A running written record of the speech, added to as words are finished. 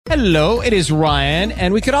Hello, it is Ryan,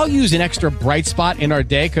 and we could all use an extra bright spot in our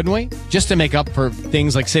day, couldn't we? Just to make up for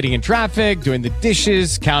things like sitting in traffic, doing the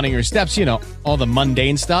dishes, counting your steps, all the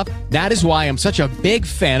mundane stuff. That is why I'm such a big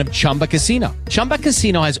fan of Chumba Casino. Chumba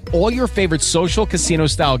Casino has all your favorite social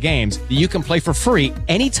casino-style games that you can play for free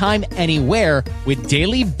anytime, anywhere with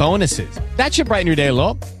daily bonuses. That should brighten your day a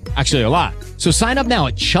little. Actually, a lot. So sign up now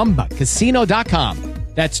at ChumbaCasino.com.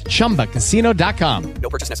 That's ChumbaCasino.com. No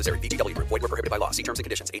purchase necessary. VGW Group. Void where prohibited by law. See terms and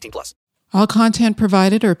conditions. 18+. All content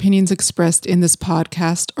provided or opinions expressed in this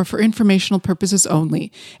podcast are for informational purposes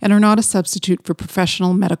only and are not a substitute for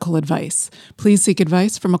professional medical advice. Please seek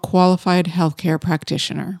advice from a qualified healthcare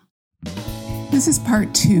practitioner. This is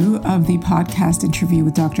part 2 of the podcast interview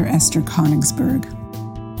with Dr. Esther Konigsberg.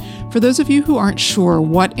 For those of you who aren't sure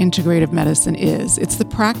what integrative medicine is, it's the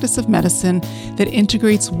practice of medicine that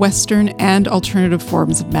integrates Western and alternative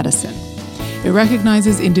forms of medicine. It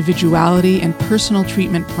recognizes individuality and personal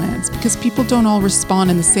treatment plans because people don't all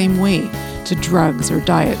respond in the same way to drugs or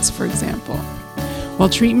diets, for example. While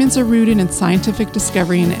treatments are rooted in scientific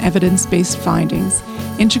discovery and evidence-based findings,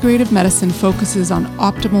 integrative medicine focuses on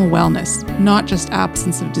optimal wellness, not just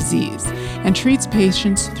absence of disease, and treats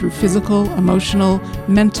patients through physical, emotional,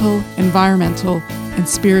 mental, environmental, and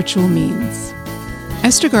spiritual means.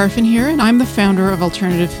 Esther Garfin here, and I'm the founder of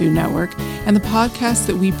Alternative Food Network, and the podcasts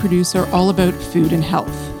that we produce are all about food and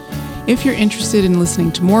health. If you're interested in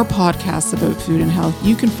listening to more podcasts about food and health,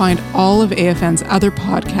 you can find all of AFN's other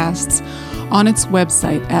podcasts on its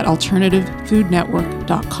website at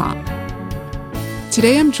alternativefoodnetwork.com.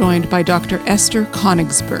 Today I'm joined by Dr. Esther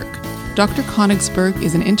Konigsberg. Dr. Konigsberg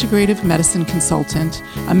is an integrative medicine consultant,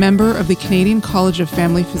 a member of the Canadian College of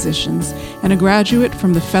Family Physicians, and a graduate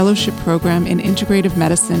from the fellowship program in integrative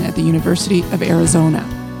medicine at the University of Arizona.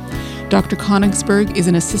 Dr. Konigsberg is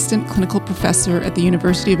an assistant clinical professor at the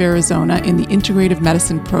University of Arizona in the integrative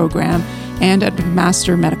medicine program and at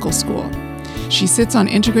McMaster Medical School. She sits on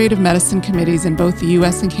integrative medicine committees in both the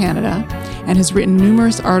US and Canada and has written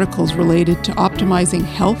numerous articles related to optimizing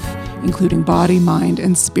health, including body, mind,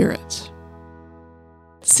 and spirit.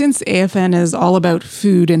 Since AFN is all about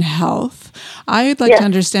food and health, I'd like to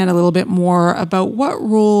understand a little bit more about what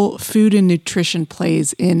role food and nutrition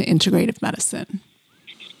plays in integrative medicine.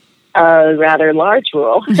 A rather large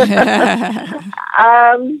role. I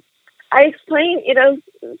explain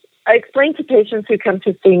to patients who come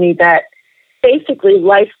to see me that basically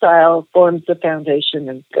lifestyle forms the foundation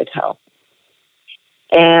of good health.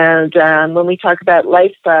 And when we talk about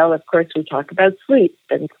lifestyle, of course, we talk about sleep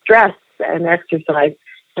and stress and exercise,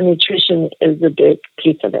 and nutrition is a big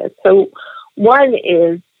piece of it. So one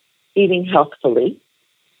is eating healthfully,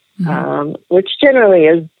 which generally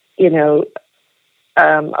is,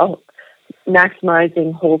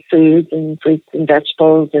 maximizing whole foods and fruits and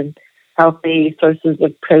vegetables and healthy sources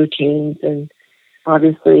of proteins, and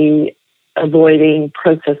obviously avoiding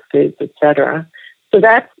processed foods, etc. So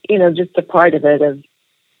that's, just a part of it,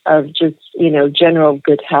 of just, general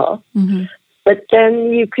good health. Mm-hmm. But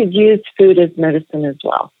then you could use food as medicine as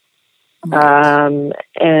well. Right.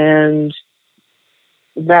 And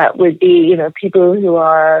that would be, people who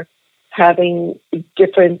are having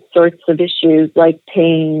different sorts of issues like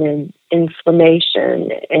pain and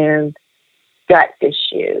inflammation and gut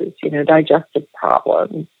issues, digestive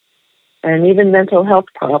problems, and even mental health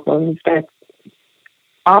problems, that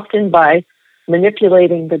often by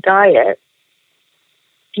manipulating the diet,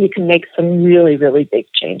 you can make some really, really big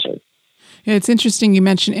changes. Yeah, it's interesting you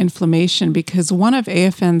mentioned inflammation, because one of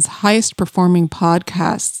AFN's highest performing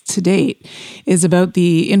podcasts to date is about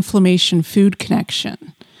the inflammation food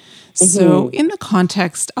connection. Mm-hmm. So in the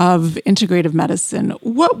context of integrative medicine,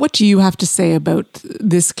 what do you have to say about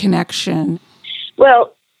this connection?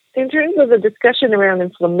 Well, in terms of the discussion around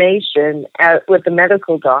inflammation with the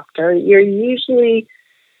medical doctor, you're usually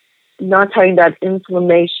not talking about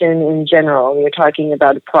inflammation in general. You're talking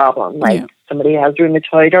about a problem, like somebody has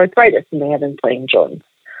rheumatoid arthritis and they have inflamed joints.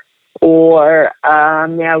 Or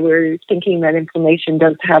now we're thinking that inflammation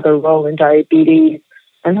does have a role in diabetes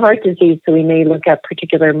and heart disease, so we may look at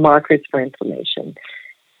particular markers for inflammation.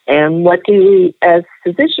 And what do, as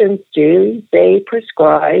physicians do, they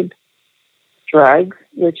prescribe drugs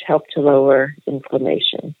which help to lower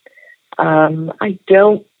inflammation. I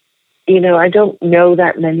don't know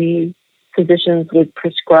that many physicians would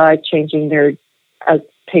prescribe changing their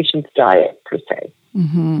patient's diet per se.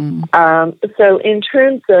 Mm-hmm. So in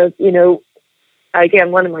terms of,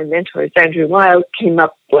 again, one of my mentors, Andrew Weil, came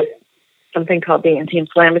up with something called the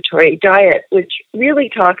anti-inflammatory diet, which really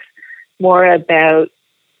talks more about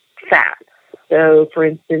fats. So, for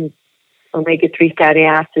instance, omega-3 fatty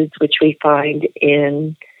acids, which we find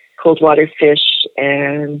in cold water fish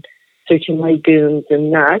and certain legumes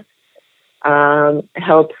and nuts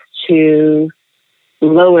helps to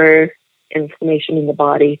lower inflammation in the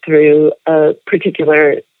body through a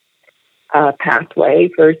particular pathway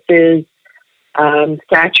versus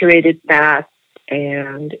saturated fats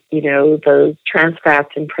and, those trans fats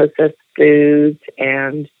and processed foods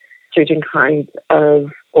and certain kinds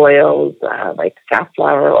of oils like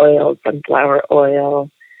safflower oil, sunflower oil,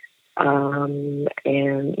 and,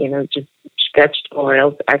 just vegetable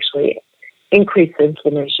oils actually increase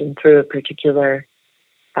inflammation through a particular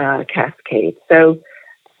cascade. So,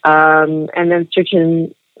 and then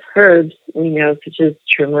certain herbs, such as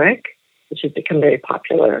turmeric, which has become very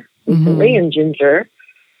popular recently, and ginger,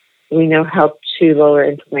 help to lower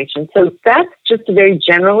inflammation. So that's just a very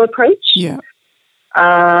general approach to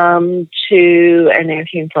an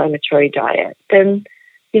anti-inflammatory diet. Then,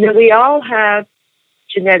 we all have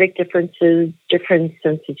genetic differences, different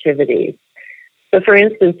sensitivities. So, for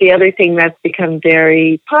instance, the other thing that's become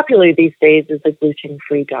very popular these days is a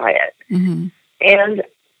gluten-free diet. And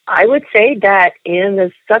I would say that in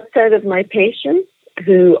a subset of my patients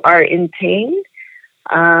who are in pain,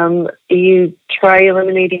 you try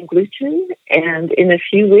eliminating gluten, and in a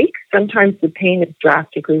few weeks, sometimes the pain is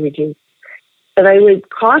drastically reduced. But I would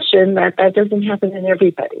caution that doesn't happen in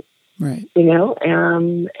everybody. Right.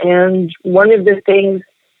 And one of the things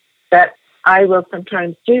that I will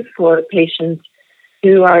sometimes do for patients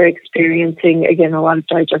who are experiencing, again, a lot of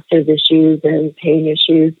digestive issues and pain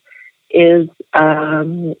issues is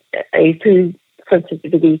a food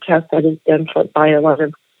sensitivity test that is done by a lot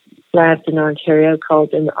of labs in Ontario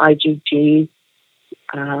called an IgG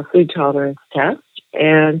food tolerance test.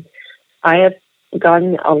 And I have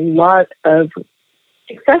gotten a lot of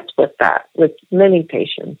success with that, with many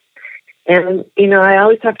patients. And, I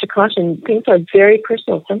always have to caution, things are very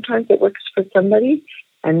personal. Sometimes it works for somebody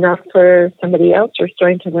and not for somebody else. We're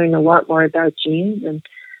starting to learn a lot more about genes and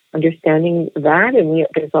understanding that. And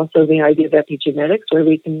there's also the idea of epigenetics, where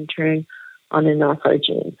we can turn on and off our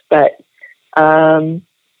genes. But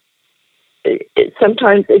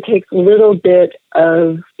sometimes it takes a little bit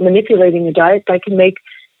of manipulating a diet that can make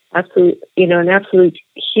an absolute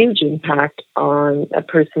huge impact on a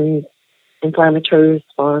person's inflammatory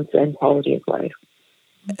response and quality of life.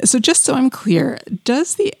 So just so I'm clear,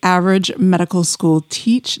 does the average medical school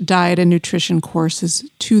teach diet and nutrition courses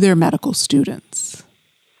to their medical students?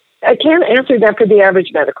 I can't answer that for the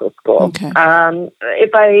average medical school. Okay.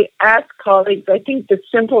 If I ask colleagues, I think the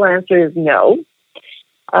simple answer is no.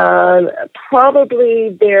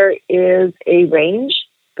 Probably there is a range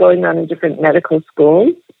going on in different medical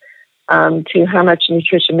schools to how much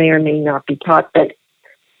nutrition may or may not be taught, but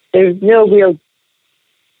there's no real,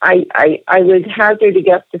 I would hazard a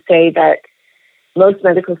guess to say that most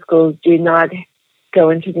medical schools do not go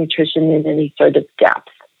into nutrition in any sort of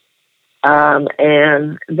depth.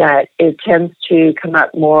 And that it tends to come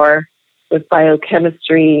up more with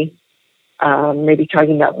biochemistry, maybe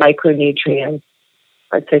talking about micronutrients.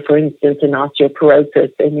 Let's say, for instance, in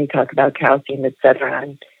osteoporosis, and you talk about calcium, et cetera,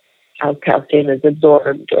 and how calcium is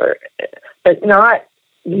absorbed, but not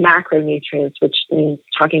macronutrients, which means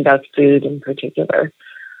talking about food in particular.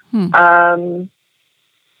 I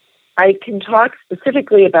can talk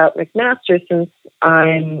specifically about McMaster since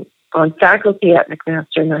I'm on faculty at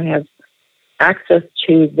McMaster and I have access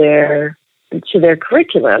to their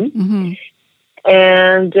curriculum.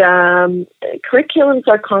 And curriculums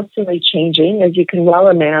are constantly changing, as you can well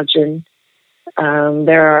imagine.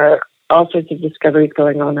 There are all sorts of discoveries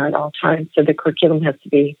going on at all times, so the curriculum has to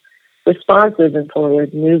be responsive and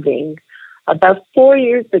forward-moving. About 4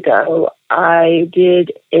 years ago, I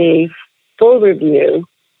did a full review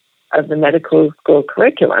of the medical school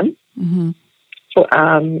curriculum. So,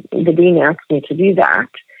 the dean asked me to do that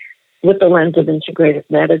with the lens of integrative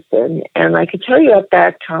medicine. And I could tell you at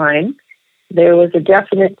that time, there was a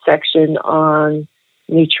definite section on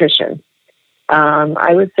nutrition.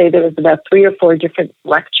 I would say there was about 3 or 4 different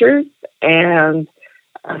lectures and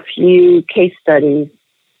a few case studies.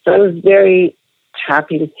 So I was very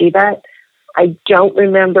happy to see that. I don't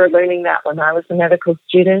remember learning that when I was a medical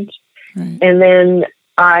student. Right. And then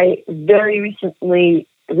I very recently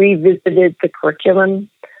revisited the curriculum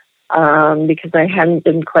because I hadn't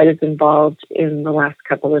been quite as involved in the last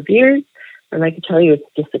couple of years. And I can tell you it's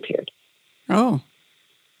disappeared. Oh.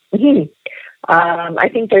 I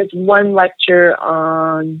think there's one lecture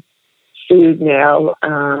on food now.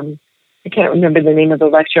 I can't remember the name of the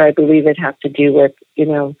lecture. I believe it has to do with,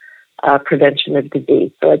 prevention of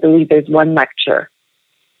disease. So I believe there's one lecture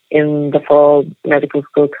in the full medical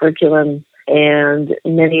school curriculum, and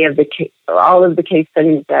all of the case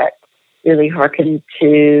studies that really hearkened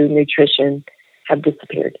to nutrition have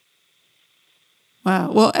disappeared.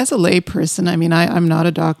 Wow. Well, as a layperson, I mean, I'm not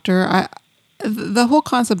a doctor. The whole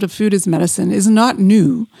concept of food as medicine is not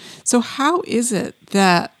new. So how is it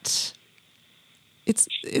that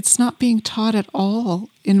it's not being taught at all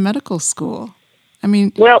in medical school? I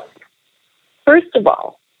mean, well, first of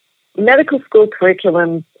all, medical school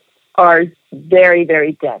curriculums are very,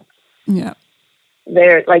 very dense. yeah.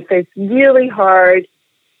 It's really hard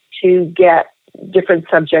to get different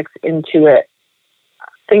subjects into it.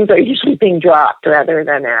 Things are usually being dropped rather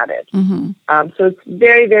than added. Mm-hmm. So it's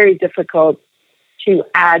very, very difficult to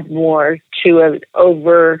add more to an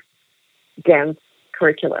over-dense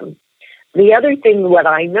curriculum. The other thing, what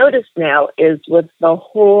I notice now is with the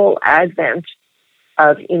whole advent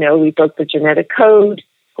of, we built the genetic code,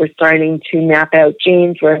 we're starting to map out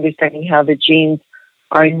genes, we're understanding how the genes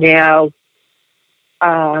are now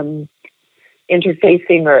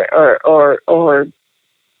interfacing or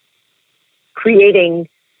creating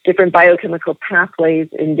different biochemical pathways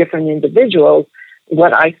in different individuals.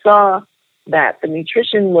 What I saw that the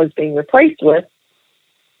nutrition was being replaced with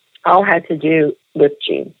all had to do with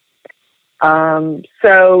genes.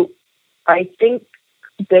 So I think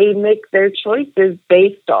they make their choices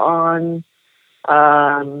based on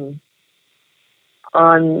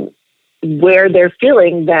where they're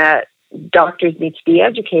feeling that doctors need to be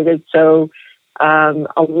educated. So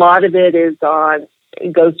a lot of it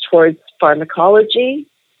goes towards pharmacology.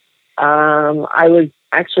 I was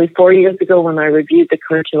actually 4 years ago when I reviewed the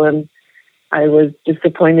curriculum, I was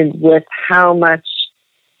disappointed with how much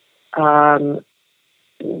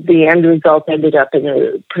the end result ended up in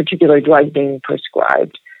a particular drug being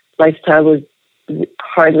prescribed. Lifestyle was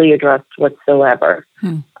hardly addressed whatsoever.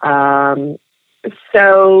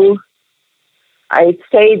 So I'd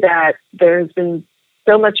say that there's been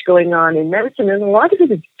so much going on in medicine, and a lot of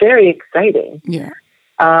it is very exciting. Yeah.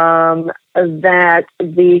 That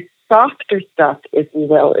the softer stuff, if you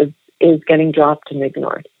will, is getting dropped and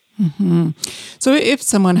ignored. Mm-hmm. So if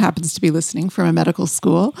someone happens to be listening from a medical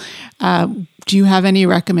school, do you have any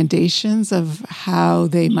recommendations of how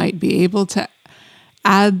they might be able to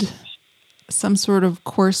add some sort of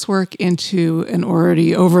coursework into an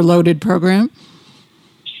already overloaded program?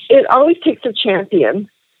 It always takes a champion.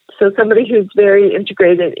 So somebody who's very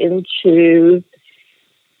integrated into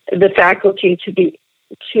the faculty to be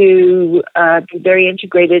very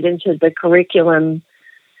integrated into the curriculum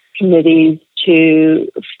committees to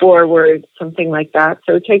forward something like that.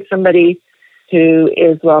 So it takes somebody who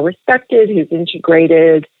is well respected, who's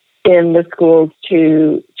integrated in the schools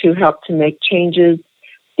to help to make changes.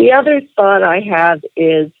 The other thought I have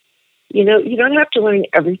is, you don't have to learn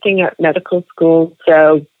everything at medical school.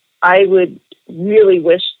 So I would really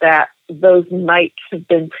wish that those might have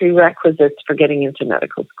been prerequisites for getting into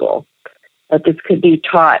medical school. That this could be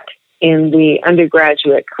taught in the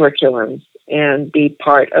undergraduate curriculums and be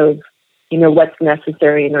part of, what's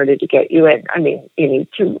necessary in order to get you in. I mean, you need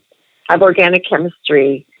to have organic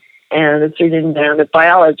chemistry and a certain amount of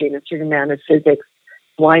biology and a certain amount of physics.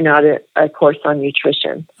 Why not a course on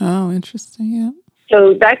nutrition? Oh, interesting, yeah.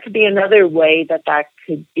 So that could be another way that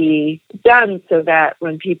could be done so that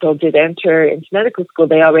when people did enter into medical school,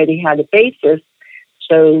 they already had a basis,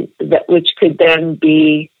 so that which could then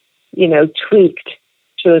be, tweaked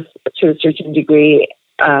to a certain degree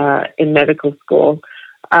in medical school.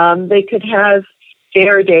 They could have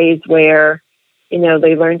fair days where,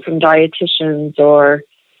 they learn from dietitians or,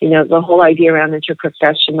 the whole idea around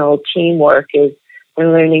interprofessional teamwork is they're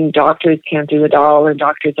learning doctors can't do it all and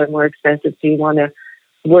doctors are more expensive, so you want to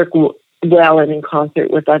work well and in concert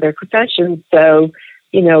with other professions. So,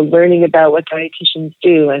 learning about what dietitians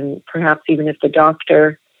do, and perhaps even if the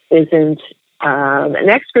doctor isn't an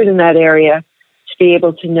expert in that area, to be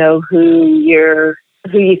able to know who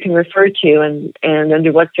you can refer to and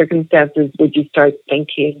under what circumstances would you start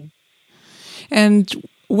thinking. And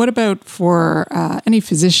what about for any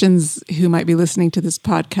physicians who might be listening to this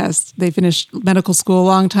podcast? They finished medical school a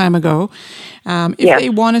long time ago. If they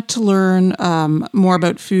wanted to learn more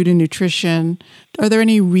about food and nutrition, are there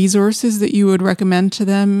any resources that you would recommend to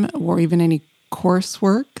them, or even any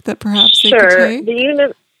coursework that perhaps they could take?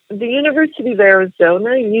 Sure. The University of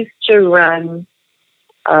Arizona used to run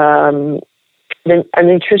a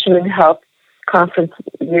nutrition and health conference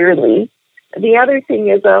yearly. The other thing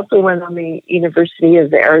is I also went on the University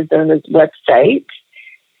of Arizona's website,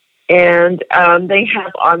 and they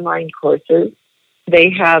have online courses. They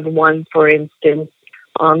have one, for instance,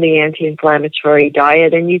 on the anti-inflammatory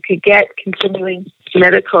diet, and you could get continuing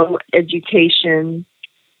medical education.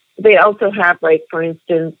 They also have, for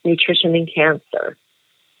instance, nutrition in cancer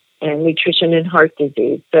and nutrition in heart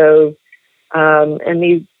disease. So And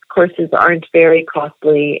these courses aren't very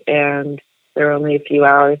costly, and they're only a few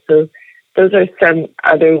hours. So those are some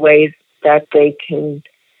other ways that they can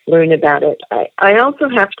learn about it. I also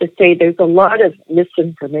have to say there's a lot of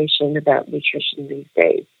misinformation about nutrition these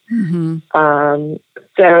days. Mm-hmm.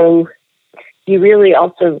 So you really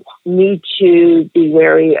also need to be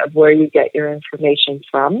wary of where you get your information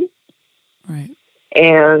from. Right.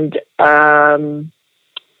 And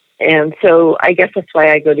so I guess that's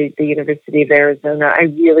why I go to the University of Arizona. I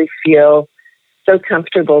really feel so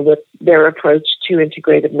comfortable with their approach to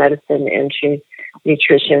integrative medicine and to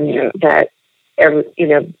nutrition that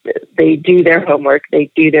they do their homework, they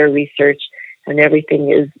do their research, and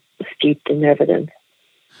everything is steeped in evidence.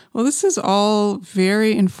 Well, this is all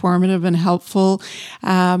very informative and helpful.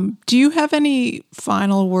 Do you have any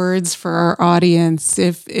final words for our audience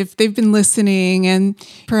if they've been listening and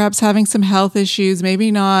perhaps having some health issues, maybe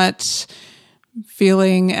not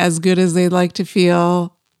feeling as good as they'd like to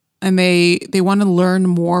feel, and they want to learn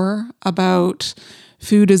more about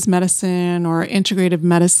food as medicine or integrative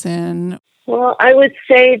medicine? Well, I would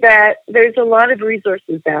say that there's a lot of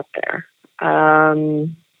resources out there.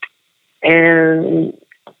 And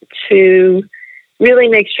to really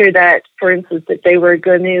make sure that, for instance, if they were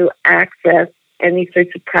going to access any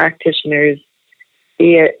sorts of practitioners,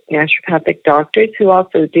 be it naturopathic doctors who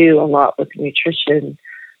also do a lot with nutrition,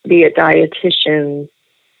 be it dietitians,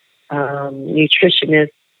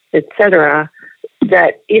 nutritionists, etc.,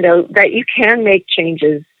 that you can make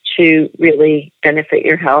changes to really benefit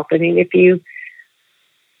your health. I mean,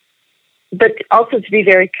 but also to be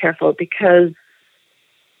very careful because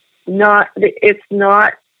it's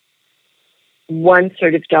not one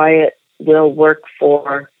sort of diet will work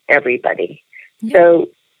for everybody. Yeah. So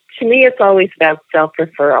to me, it's always about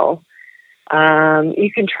self-referral.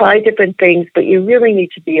 You can try different things, but you really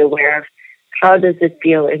need to be aware of how does it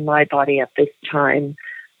feel in my body at this time.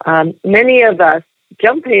 Many of us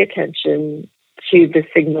don't pay attention to the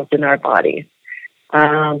signals in our bodies.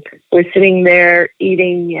 We're sitting there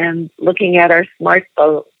eating and looking at our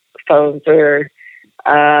smartphones, or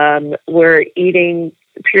we're eating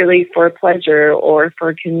purely for pleasure or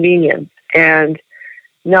for convenience and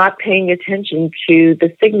not paying attention to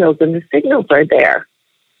the signals, and the signals are there.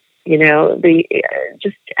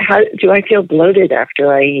 How do I feel bloated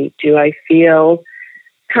after I eat? Do I feel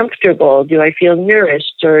comfortable? Do I feel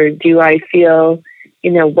nourished, or do I feel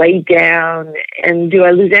weighed down, and do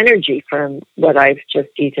I lose energy from what I've just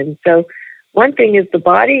eaten? So one thing is the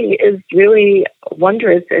body is really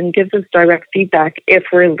wondrous and gives us direct feedback if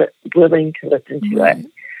we're willing to listen to it.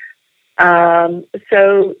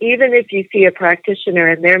 So even if you see a practitioner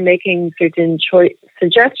and they're making certain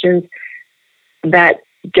suggestions that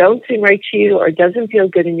don't seem right to you or doesn't feel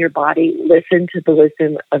good in your body, listen to the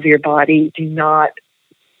wisdom of your body. Do not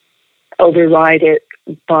override it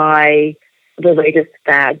by the latest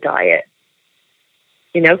fad diet.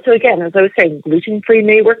 So again, as I was saying, gluten-free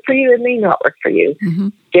may work for you, it may not work for you. Mm-hmm.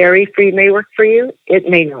 Dairy-free may work for you, it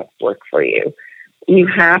may not work for you. You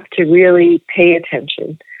have to really pay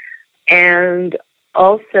attention. And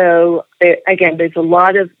also, again, there's a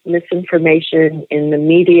lot of misinformation in the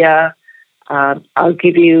media. I'll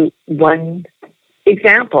give you one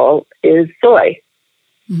example, is soy.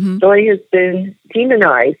 Mm-hmm. Soy has been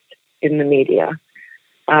demonized in the media,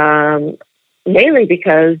 mainly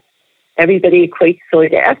because everybody equates soy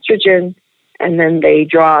to estrogen, and then they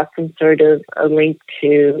draw some sort of a link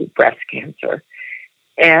to breast cancer.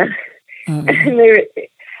 And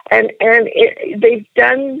they've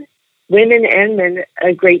done women and men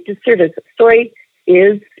a great disservice. Soy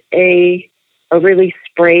is a really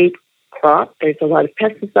sprayed crop. There's a lot of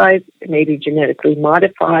pesticides. It may be genetically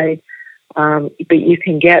modified, but you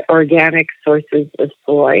can get organic sources of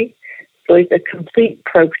soy. Soy is a complete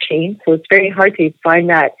protein, so it's very hard to find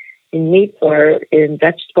that in meats or in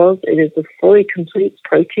vegetables. It is a fully complete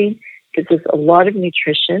protein. It gives us a lot of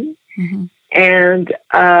nutrition. Mm-hmm. And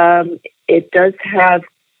it does have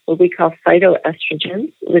what we call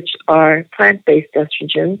phytoestrogens, which are plant-based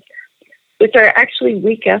estrogens, which are actually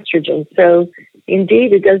weak estrogens. So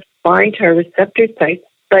indeed, it does bind to our receptor sites,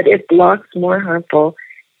 but it blocks more harmful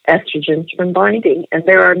estrogens from binding. And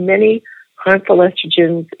there are many harmful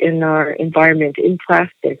estrogens in our environment, in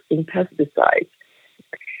plastics, in pesticides.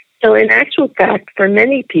 So in actual fact, for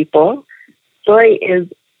many people, soy is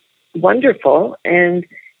wonderful. And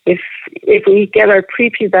if we get our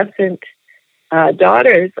prepubescent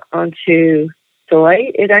daughters onto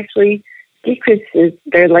soy, it actually decreases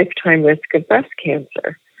their lifetime risk of breast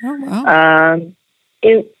cancer. Oh, wow.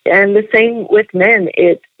 And the same with men.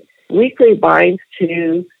 It weakly binds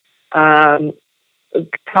to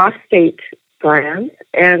prostate glands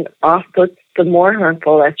and off-puts the more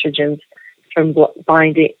harmful estrogens from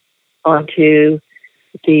binding onto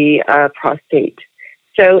the prostate.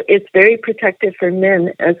 So it's very protective for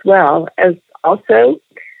men as well as also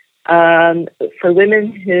for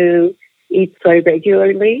women who eat soy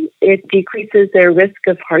regularly. It decreases their risk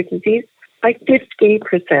of heart disease by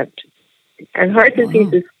 50%. And heart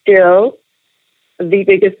disease is still the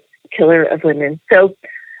biggest killer of women. So,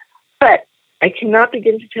 but I cannot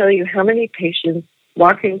begin to tell you how many patients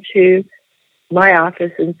walk into my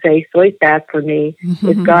office and say, soy's bad for me.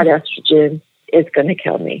 It's got estrogen. It's going to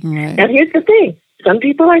kill me. Right. Now, here's the thing. Some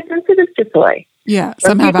people are sensitive to soy. Yeah,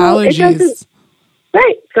 some have allergies.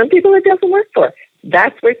 Right. Some people it doesn't work for.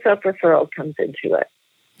 That's where self-referral comes into it.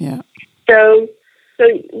 Yeah. So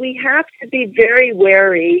we have to be very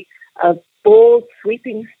wary of bold,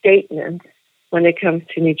 sweeping statements when it comes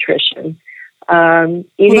to nutrition.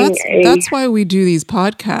 That's why we do these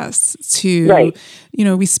podcasts to,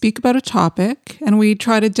 we speak about a topic and we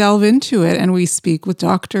try to delve into it, and we speak with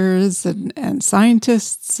doctors and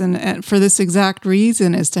scientists and for this exact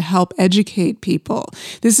reason, is to help educate people.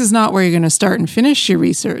 This is not where you're going to start and finish your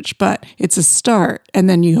research, but it's a start. And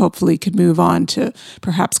then you hopefully could move on to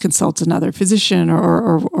perhaps consult another physician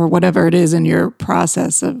or whatever it is in your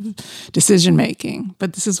process of decision making.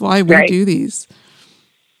 But this is why we do these.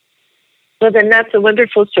 Well, then that's a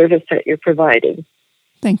wonderful service that you're providing.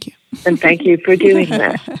 Thank you. And thank you for doing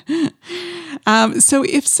that. So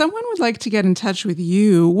if someone would like to get in touch with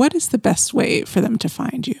you, what is the best way for them to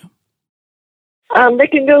find you? They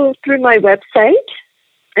can go through my website.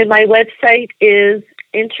 And my website is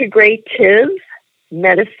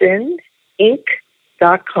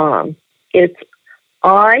integrativemedicineinc.com. It's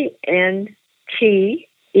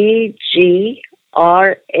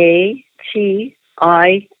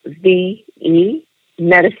INTEGRATIVE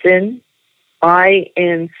medicine,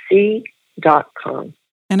 INC.com.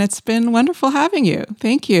 And it's been wonderful having you.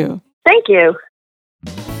 Thank you. Thank you.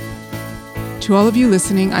 To all of you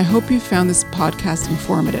listening, I hope you found this podcast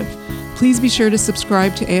informative. Please be sure to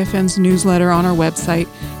subscribe to AFN's newsletter on our website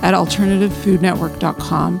at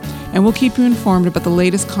alternativefoodnetwork.com, and we'll keep you informed about the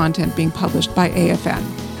latest content being published by AFN.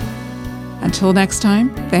 Until next time,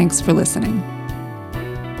 thanks for listening.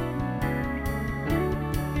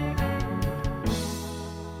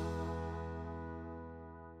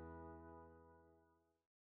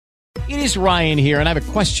 It is Ryan here, and I have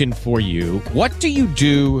a question for you. What do you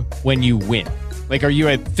do when you win? Like, are you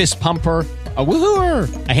a fist pumper, a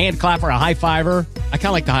woohooer, a hand clapper, a high fiver? I kind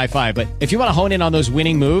of like the high five, but if you want to hone in on those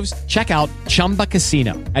winning moves, check out Chumba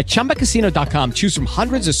Casino. At ChumbaCasino.com, choose from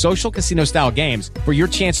hundreds of social casino-style games for your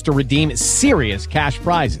chance to redeem serious cash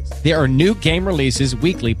prizes. There are new game releases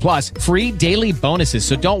weekly, plus free daily bonuses.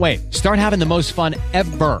 So don't wait. Start having the most fun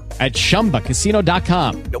ever at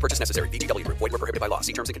ChumbaCasino.com. No purchase necessary. VGW Group. Void where prohibited by law.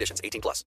 See terms and conditions. 18+.